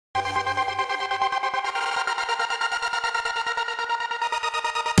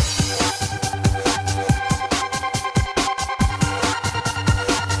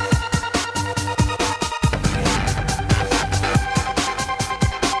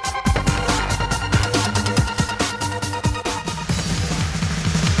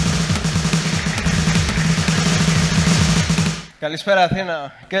Kalispera,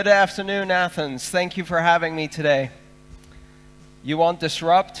 Athena. Good afternoon, Athens. Thank you for having me today. You want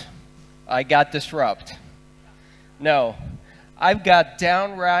disrupt? I got disrupt. No, I've got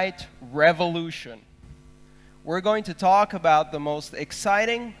downright revolution. We're going to talk about the most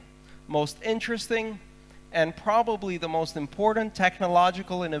exciting, most interesting, and probably the most important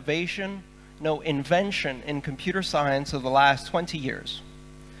technological innovation, invention in computer science of the last 20 years.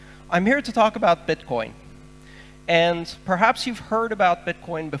 I'm here to talk about Bitcoin. And perhaps you've heard about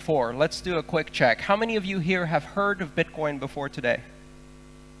Bitcoin before. Let's do a quick check. How many of you here have heard of Bitcoin before today?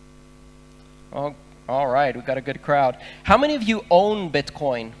 Oh, all right, we've got a good crowd. How many of you own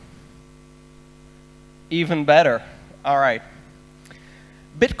Bitcoin? Even better. All right.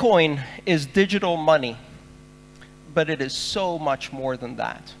 Bitcoin is digital money, but it is so much more than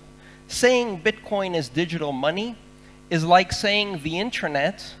that. Saying Bitcoin is digital money is like saying the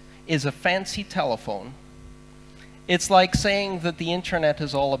internet is a fancy telephone. It's like saying that the internet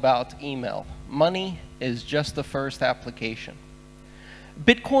is all about email. Money is just the first application.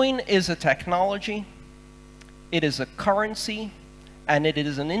 Bitcoin is a technology, it is a currency, and it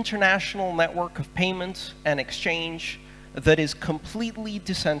is an international network of payment and exchange that is completely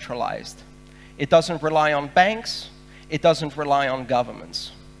decentralized. It doesn't rely on banks, it doesn't rely on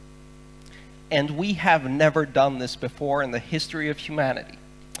governments. And we have never done this before in the history of humanity.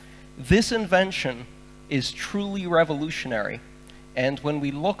 This invention is truly revolutionary, and when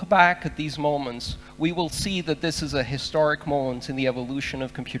we look back at these moments, we will see that this is a historic moment in the evolution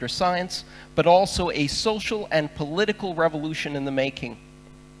of computer science, but also a social and political revolution in the making.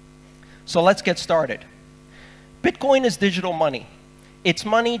 So let's get started. Bitcoin is digital money. It's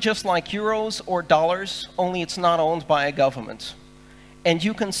money just like euros or dollars, only it's not owned by a government. And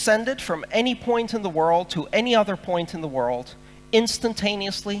you can send it from any point in the world to any other point in the world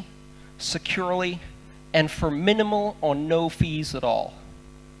instantaneously, securely, and for minimal or no fees at all.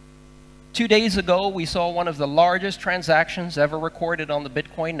 2 days ago, we saw one of the largest transactions ever recorded on the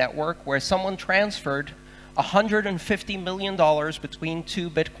Bitcoin network, where someone transferred $150 million between two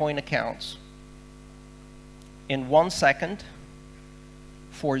Bitcoin accounts in 1 second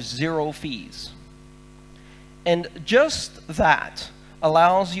for 0 fees. And just that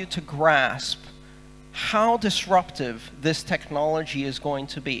allows you to grasp how disruptive this technology is going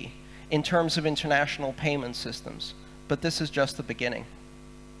to be in terms of international payment systems. But this is just the beginning.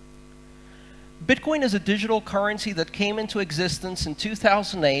 Bitcoin is a digital currency that came into existence in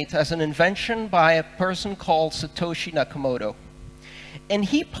 2008 as an invention by a person called Satoshi Nakamoto. And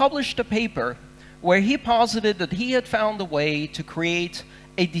he published a paper where he posited that he had found a way to create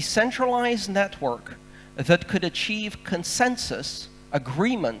a decentralized network that could achieve consensus,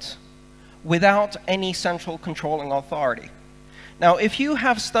 agreement, without any central controlling authority. Now, if you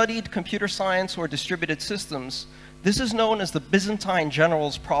have studied computer science or distributed systems, this is known as the Byzantine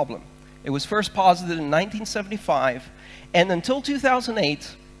general's problem. It was first posited in 1975, and until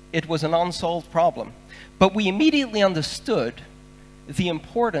 2008, it was an unsolved problem. But we immediately understood the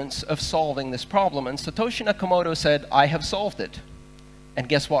importance of solving this problem, and Satoshi Nakamoto said, "I have solved it." And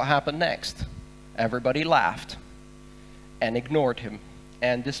guess what happened next? Everybody laughed and ignored him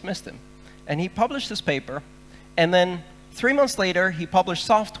and dismissed him. And he published this paper, and then 3 months later, he published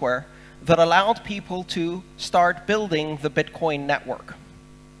software that allowed people to start building the Bitcoin network.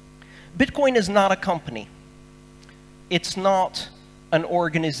 Bitcoin is not a company. It's not an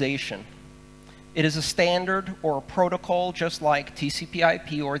organization. It is a standard or a protocol just like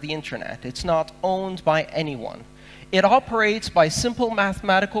TCP/IP or the internet. It's not owned by anyone. It operates by simple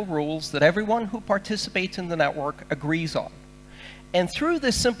mathematical rules that everyone who participates in the network agrees on. And through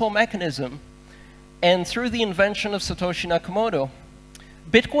this simple mechanism, and through the invention of Satoshi Nakamoto,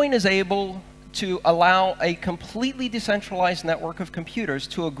 Bitcoin is able to allow a completely decentralized network of computers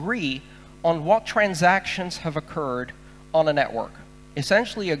to agree on what transactions have occurred on a network,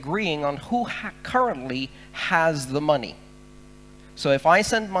 essentially agreeing on who currently has the money. So if I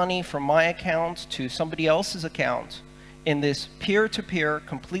send money from my account to somebody else's account in this peer-to-peer,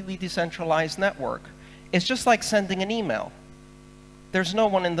 completely decentralized network, it's just like sending an email. There's no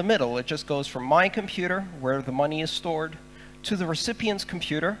one in the middle. It just goes from my computer, where the money is stored, to the recipient's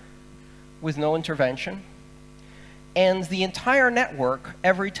computer with no intervention. And the entire network,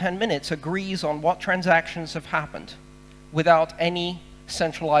 every 10 minutes, agrees on what transactions have happened without any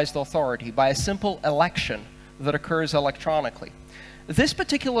centralized authority, by a simple election that occurs electronically. This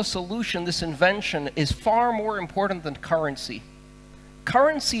particular solution, this invention, is far more important than currency.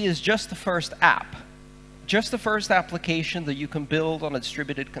 Currency is just the first app. Just the first application that you can build on a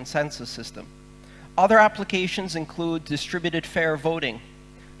distributed consensus system. Other applications include distributed fair voting,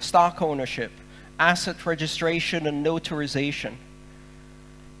 stock ownership, asset registration and notarization,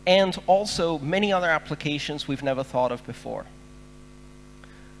 and also many other applications we've never thought of before.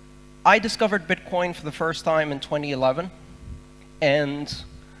 I discovered Bitcoin for the first time in 2011, and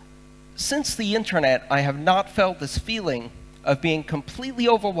since the internet, I have not felt this feeling of being completely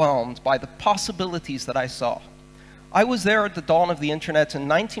overwhelmed by the possibilities that I saw. I was there at the dawn of the internet in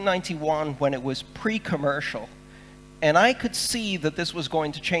 1991 when it was pre-commercial, and I could see that this was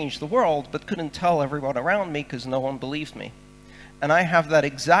going to change the world, but couldn't tell everyone around me because no one believed me. And I have that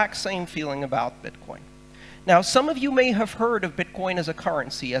exact same feeling about Bitcoin. Now, some of you may have heard of Bitcoin as a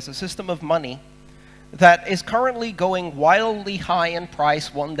currency, as a system of money that is currently going wildly high in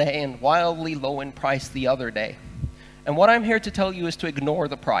price one day and wildly low in price the other day. And what I'm here to tell you is to ignore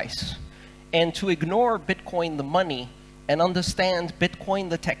the price, and to ignore Bitcoin the money, and understand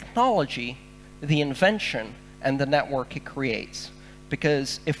Bitcoin the technology, the invention, and the network it creates.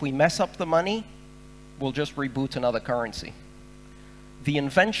 Because if we mess up the money, we'll just reboot another currency. The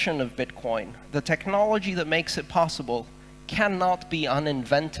invention of Bitcoin, the technology that makes it possible, cannot be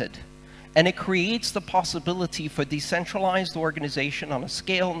uninvented. And it creates the possibility for decentralized organization on a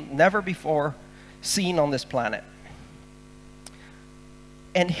scale never before seen on this planet.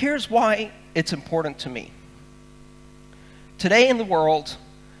 And here's why it's important to me. Today in the world,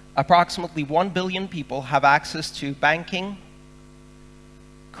 approximately 1 billion people have access to banking,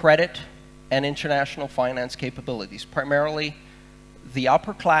 credit, and international finance capabilities, primarily the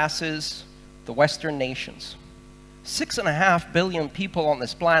upper classes, the Western nations. 6.5 billion people on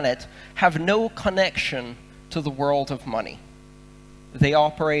this planet have no connection to the world of money. They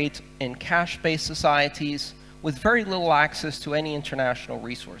operate in cash-based societies with very little access to any international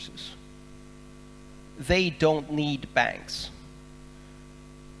resources. They don't need banks.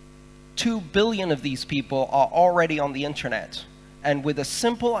 2 billion of these people are already on the internet, and with a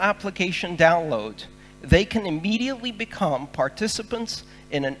simple application download, they can immediately become participants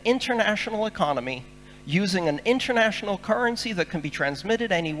in an international economy using an international currency that can be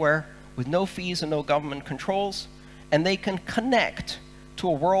transmitted anywhere with no fees and no government controls, and they can connect to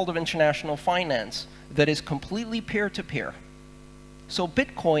a world of international finance that is completely peer-to-peer. So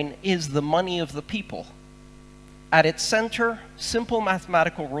Bitcoin is the money of the people. At its center, simple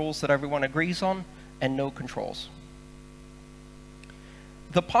mathematical rules that everyone agrees on and no controls.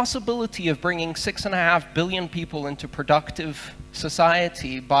 The possibility of bringing 6.5 billion people into productive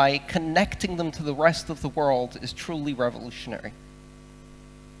society by connecting them to the rest of the world is truly revolutionary.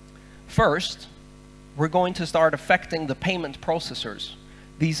 First, we're going to start affecting the payment processors,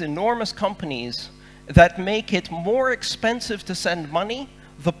 these enormous companies that make it more expensive to send money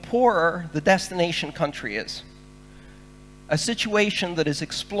the poorer the destination country is. A situation that is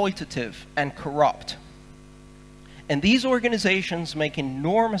exploitative and corrupt. And these organizations make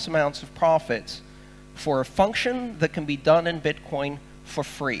enormous amounts of profits for a function that can be done in Bitcoin for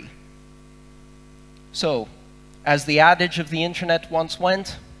free. So, as the adage of the internet once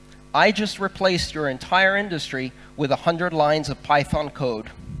went, I just replaced your entire industry with 100 lines of Python code.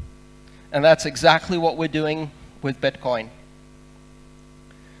 And that's exactly what we're doing with Bitcoin.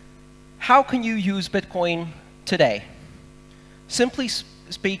 How can you use Bitcoin today? Simply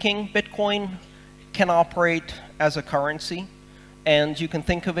speaking, Bitcoin can operate as a currency, and you can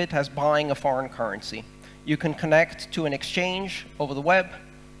think of it as buying a foreign currency. You can connect to an exchange over the web,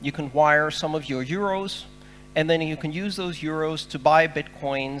 you can wire some of your euros, and then you can use those euros to buy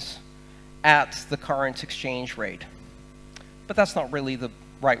Bitcoins at the current exchange rate. But that's not really the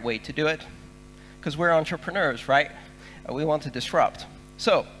right way to do it, because we're entrepreneurs, right? We want to disrupt.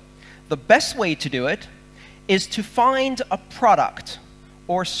 So, the best way to do it is to find a product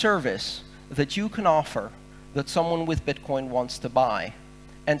or service that you can offer that someone with Bitcoin wants to buy,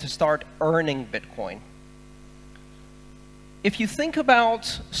 and to start earning Bitcoin. If you think about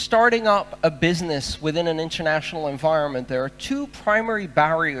starting up a business within an international environment, there are two primary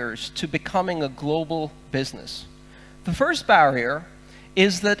barriers to becoming a global business. The first barrier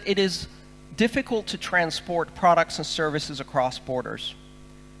is that it is difficult to transport products and services across borders.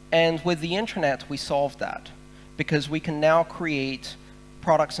 And with the internet, we solved that, because we can now create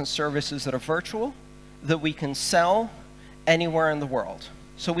products and services that are virtual, that we can sell anywhere in the world.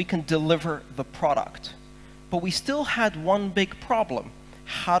 So we can deliver the product. But we still had one big problem.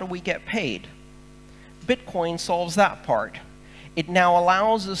 How do we get paid? Bitcoin solves that part. It now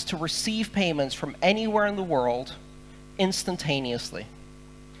allows us to receive payments from anywhere in the world instantaneously.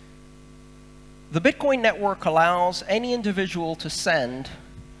 The Bitcoin network allows any individual to send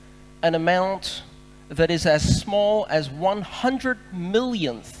an amount that is as small as 100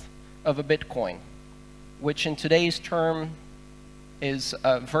 millionth of a Bitcoin, which in today's term is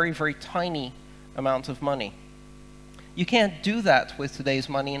a very, very tiny amount of money. You can't do that with today's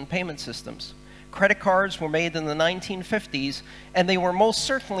money and payment systems. Credit cards were made in the 1950s, and they were most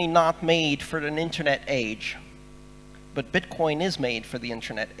certainly not made for an internet age. But Bitcoin is made for the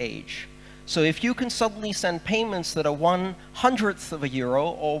internet age. So if you can suddenly send payments that are 1/100th of a euro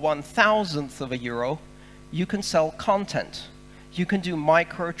or 1,000th of a euro, you can sell content. You can do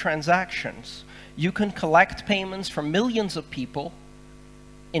microtransactions. You can collect payments from millions of people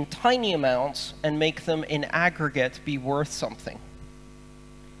in tiny amounts and make them in aggregate be worth something.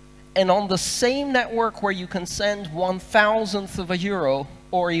 And on the same network where you can send 1,000th of a euro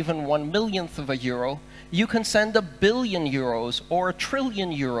or even 1,000,000th of a euro, you can send 1,000,000,000 euros or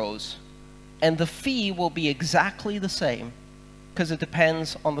 1,000,000,000,000 euros. And the fee will be exactly the same, because it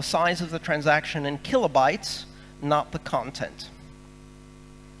depends on the size of the transaction in kilobytes, not the content.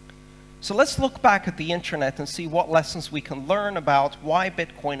 So let's look back at the internet and see what lessons we can learn about why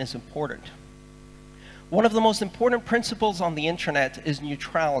Bitcoin is important. One of the most important principles on the internet is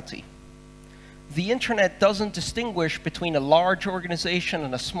neutrality. The internet doesn't distinguish between a large organization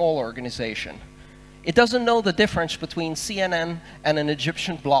and a small organization. It doesn't know the difference between CNN and an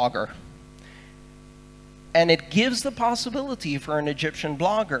Egyptian blogger. And it gives the possibility for an Egyptian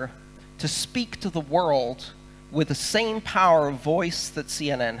blogger to speak to the world with the same power of voice that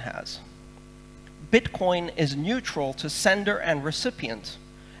CNN has. Bitcoin is neutral to sender and recipient,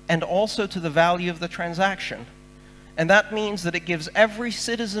 and also to the value of the transaction. And that means that it gives every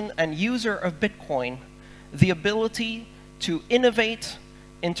citizen and user of Bitcoin the ability to innovate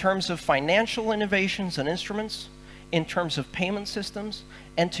in terms of financial innovations and instruments, in terms of payment systems,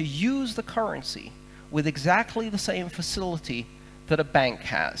 and to use the currency with exactly the same facility that a bank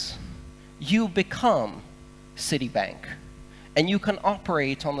has. You become Citibank, and you can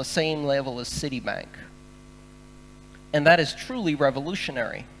operate on the same level as Citibank. And that is truly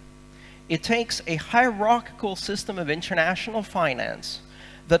revolutionary. It takes a hierarchical system of international finance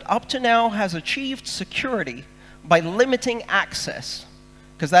that up to now has achieved security by limiting access,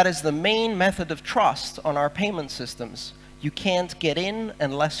 because that is the main method of trust on our payment systems. You can't get in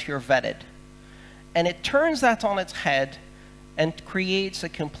unless you're vetted. And it turns that on its head and creates a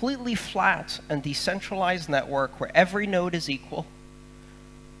completely flat and decentralized network where every node is equal,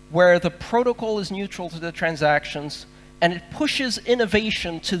 where the protocol is neutral to the transactions, and it pushes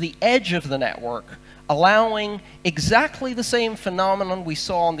innovation to the edge of the network, allowing exactly the same phenomenon we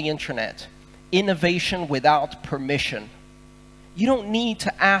saw on the internet: innovation without permission. You don't need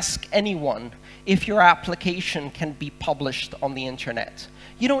to ask anyone if your application can be published on the internet.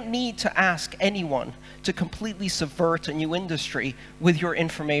 You don't need to ask anyone to completely subvert a new industry with your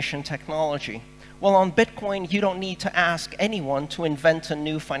information technology. Well, on Bitcoin, you don't need to ask anyone to invent a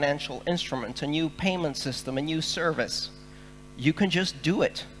new financial instrument, a new payment system, a new service. You can just do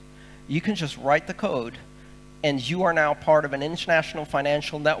it. You can just write the code, and you are now part of an international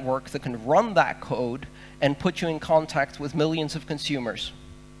financial network that can run that code and put you in contact with millions of consumers.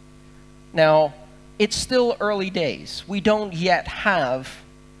 Now, it's still early days. We don't yet have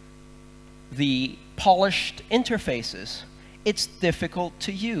the polished interfaces. It's difficult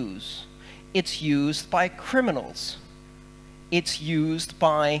to use. It's used by criminals. It's used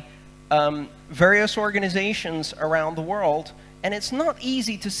by various organizations around the world, and it's not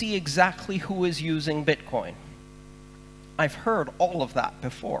easy to see exactly who is using Bitcoin. I've heard all of that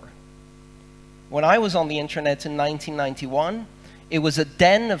before. When I was on the internet in 1991, it was a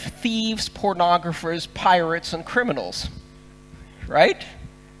den of thieves, pornographers, pirates, and criminals, right?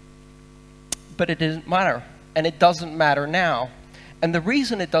 But it didn't matter, and it doesn't matter now. And the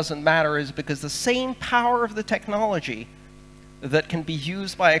reason it doesn't matter is because the same power of the technology that can be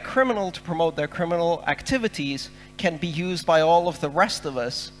used by a criminal to promote their criminal activities can be used by all of the rest of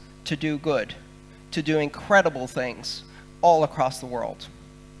us to do good, to do incredible things all across the world.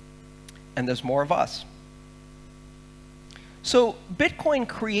 And there's more of us. So Bitcoin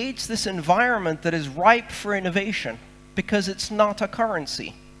creates this environment that is ripe for innovation because it's not a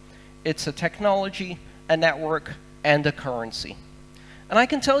currency. It's a technology, a network, and a currency. And I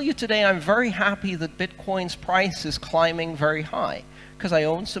can tell you today I'm very happy that Bitcoin's price is climbing very high, because I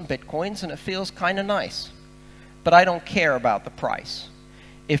own some Bitcoins and it feels kind of nice. But I don't care about the price.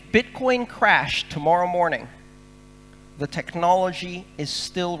 If Bitcoin crashed tomorrow morning, the technology is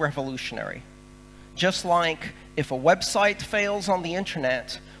still revolutionary. Just like if a website fails on the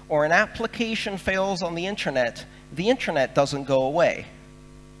internet or an application fails on the internet doesn't go away.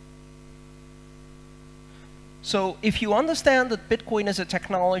 So if you understand that Bitcoin is a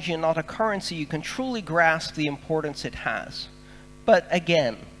technology and not a currency, you can truly grasp the importance it has. But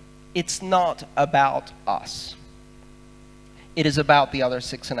again, it's not about us. It is about the other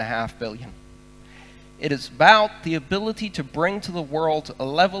 6.5 billion. It is about the ability to bring to the world a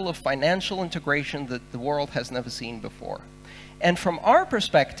level of financial integration that the world has never seen before. And from our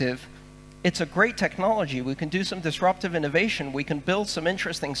perspective, it's a great technology. We can do some disruptive innovation. We can build some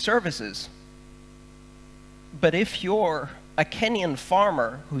interesting services. But if you're a Kenyan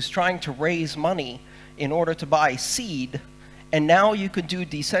farmer who's trying to raise money in order to buy seed, and now you could do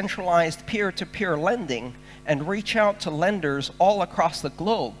decentralized peer-to-peer lending and reach out to lenders all across the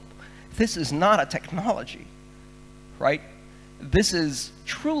globe, this is not a technology, right? This is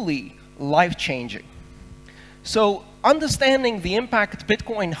truly life-changing. So understanding the impact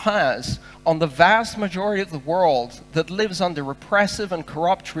Bitcoin has on the vast majority of the world that lives under repressive and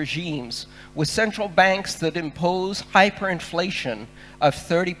corrupt regimes with central banks that impose hyperinflation of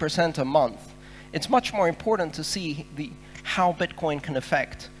 30% a month, it's much more important to see how Bitcoin can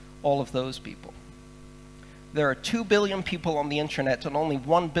affect all of those people. There are 2 billion people on the internet, and only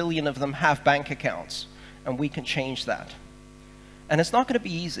 1 billion of them have bank accounts, and we can change that. And it's not going to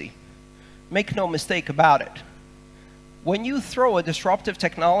be easy. Make no mistake about it. When you throw a disruptive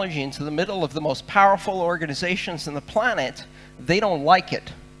technology into the middle of the most powerful organizations on the planet, they don't like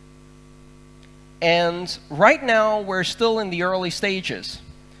it. And right now, we're still in the early stages.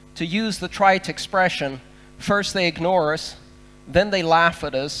 To use the trite expression, first they ignore us, then they laugh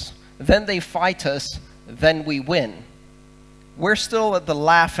at us, then they fight us, then we win. We're still at the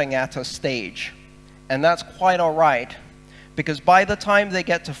laughing at us stage. And that's quite all right, because by the time they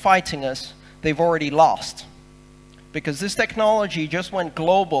get to fighting us, they've already lost. Because this technology just went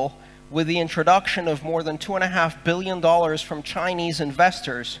global with the introduction of more than $2.5 billion from Chinese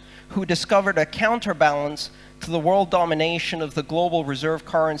investors who discovered a counterbalance to the world domination of the global reserve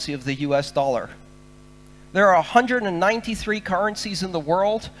currency of the US dollar. There are 193 currencies in the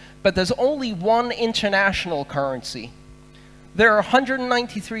world, but there's only one international currency. There are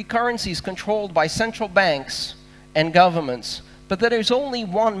 193 currencies controlled by central banks and governments, but there is only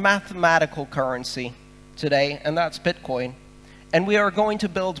one mathematical currency today, and that's Bitcoin. And we are going to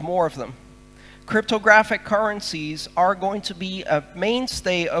build more of them. Cryptographic currencies are going to be a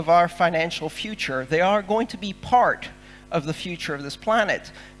mainstay of our financial future. They are going to be part of the future of this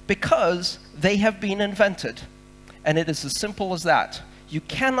planet because they have been invented. And it is as simple as that. You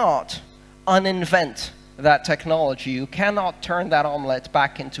cannot uninvent that technology. You cannot turn that omelet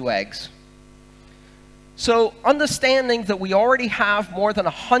back into eggs. So understanding that we already have more than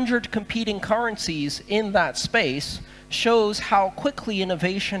 100 competing currencies in that space shows how quickly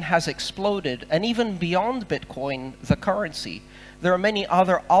innovation has exploded, and even beyond Bitcoin, the currency. There are many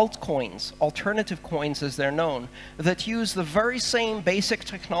other altcoins, alternative coins as they're known, that use the very same basic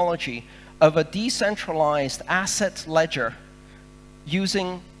technology of a decentralized asset ledger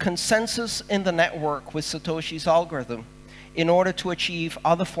using consensus in the network with Satoshi's algorithm in order to achieve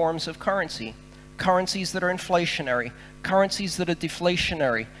other forms of currency. Currencies that are inflationary, currencies that are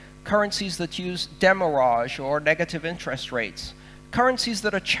deflationary, currencies that use demurrage or negative interest rates, currencies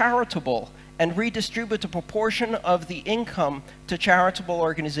that are charitable and redistribute a proportion of the income to charitable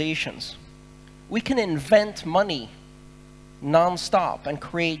organizations. We can invent money non-stop and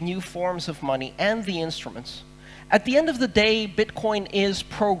create new forms of money and the instruments. At the end of the day, Bitcoin is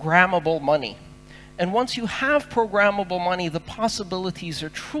programmable money. And once you have programmable money, the possibilities are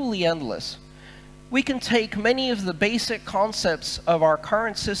truly endless. We can take many of the basic concepts of our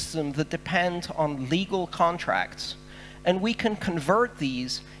current system that depend on legal contracts, and we can convert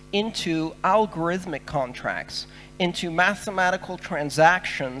these into algorithmic contracts, into mathematical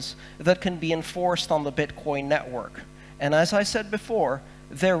transactions that can be enforced on the Bitcoin network. And as I said before,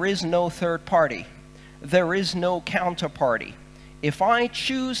 there is no third party. There is no counterparty. If I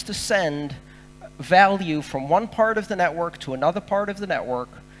choose to send value from one part of the network to another part of the network,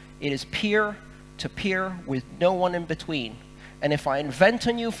 it is peer-to-peer with no one in between. And if I invent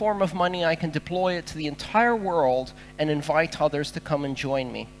a new form of money, I can deploy it to the entire world and invite others to come and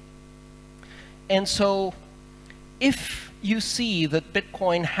join me. And so, if you see that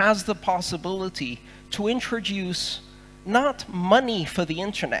Bitcoin has the possibility to introduce not money for the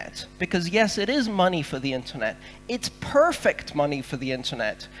internet, because yes, it is money for the internet. It's perfect money for the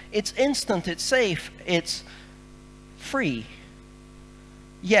internet. It's instant, it's safe, it's free.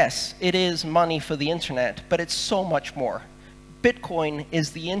 Yes, it is money for the internet, but it's so much more. Bitcoin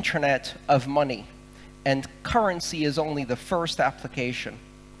is the internet of money, and currency is only the first application.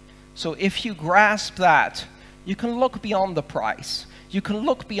 So if you grasp that, you can look beyond the price. You can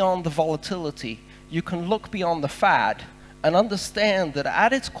look beyond the volatility. You can look beyond the fad and understand that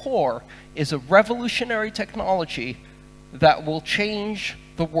at its core is a revolutionary technology that will change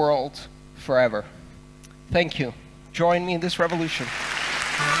the world forever. Thank you. Join me in this revolution.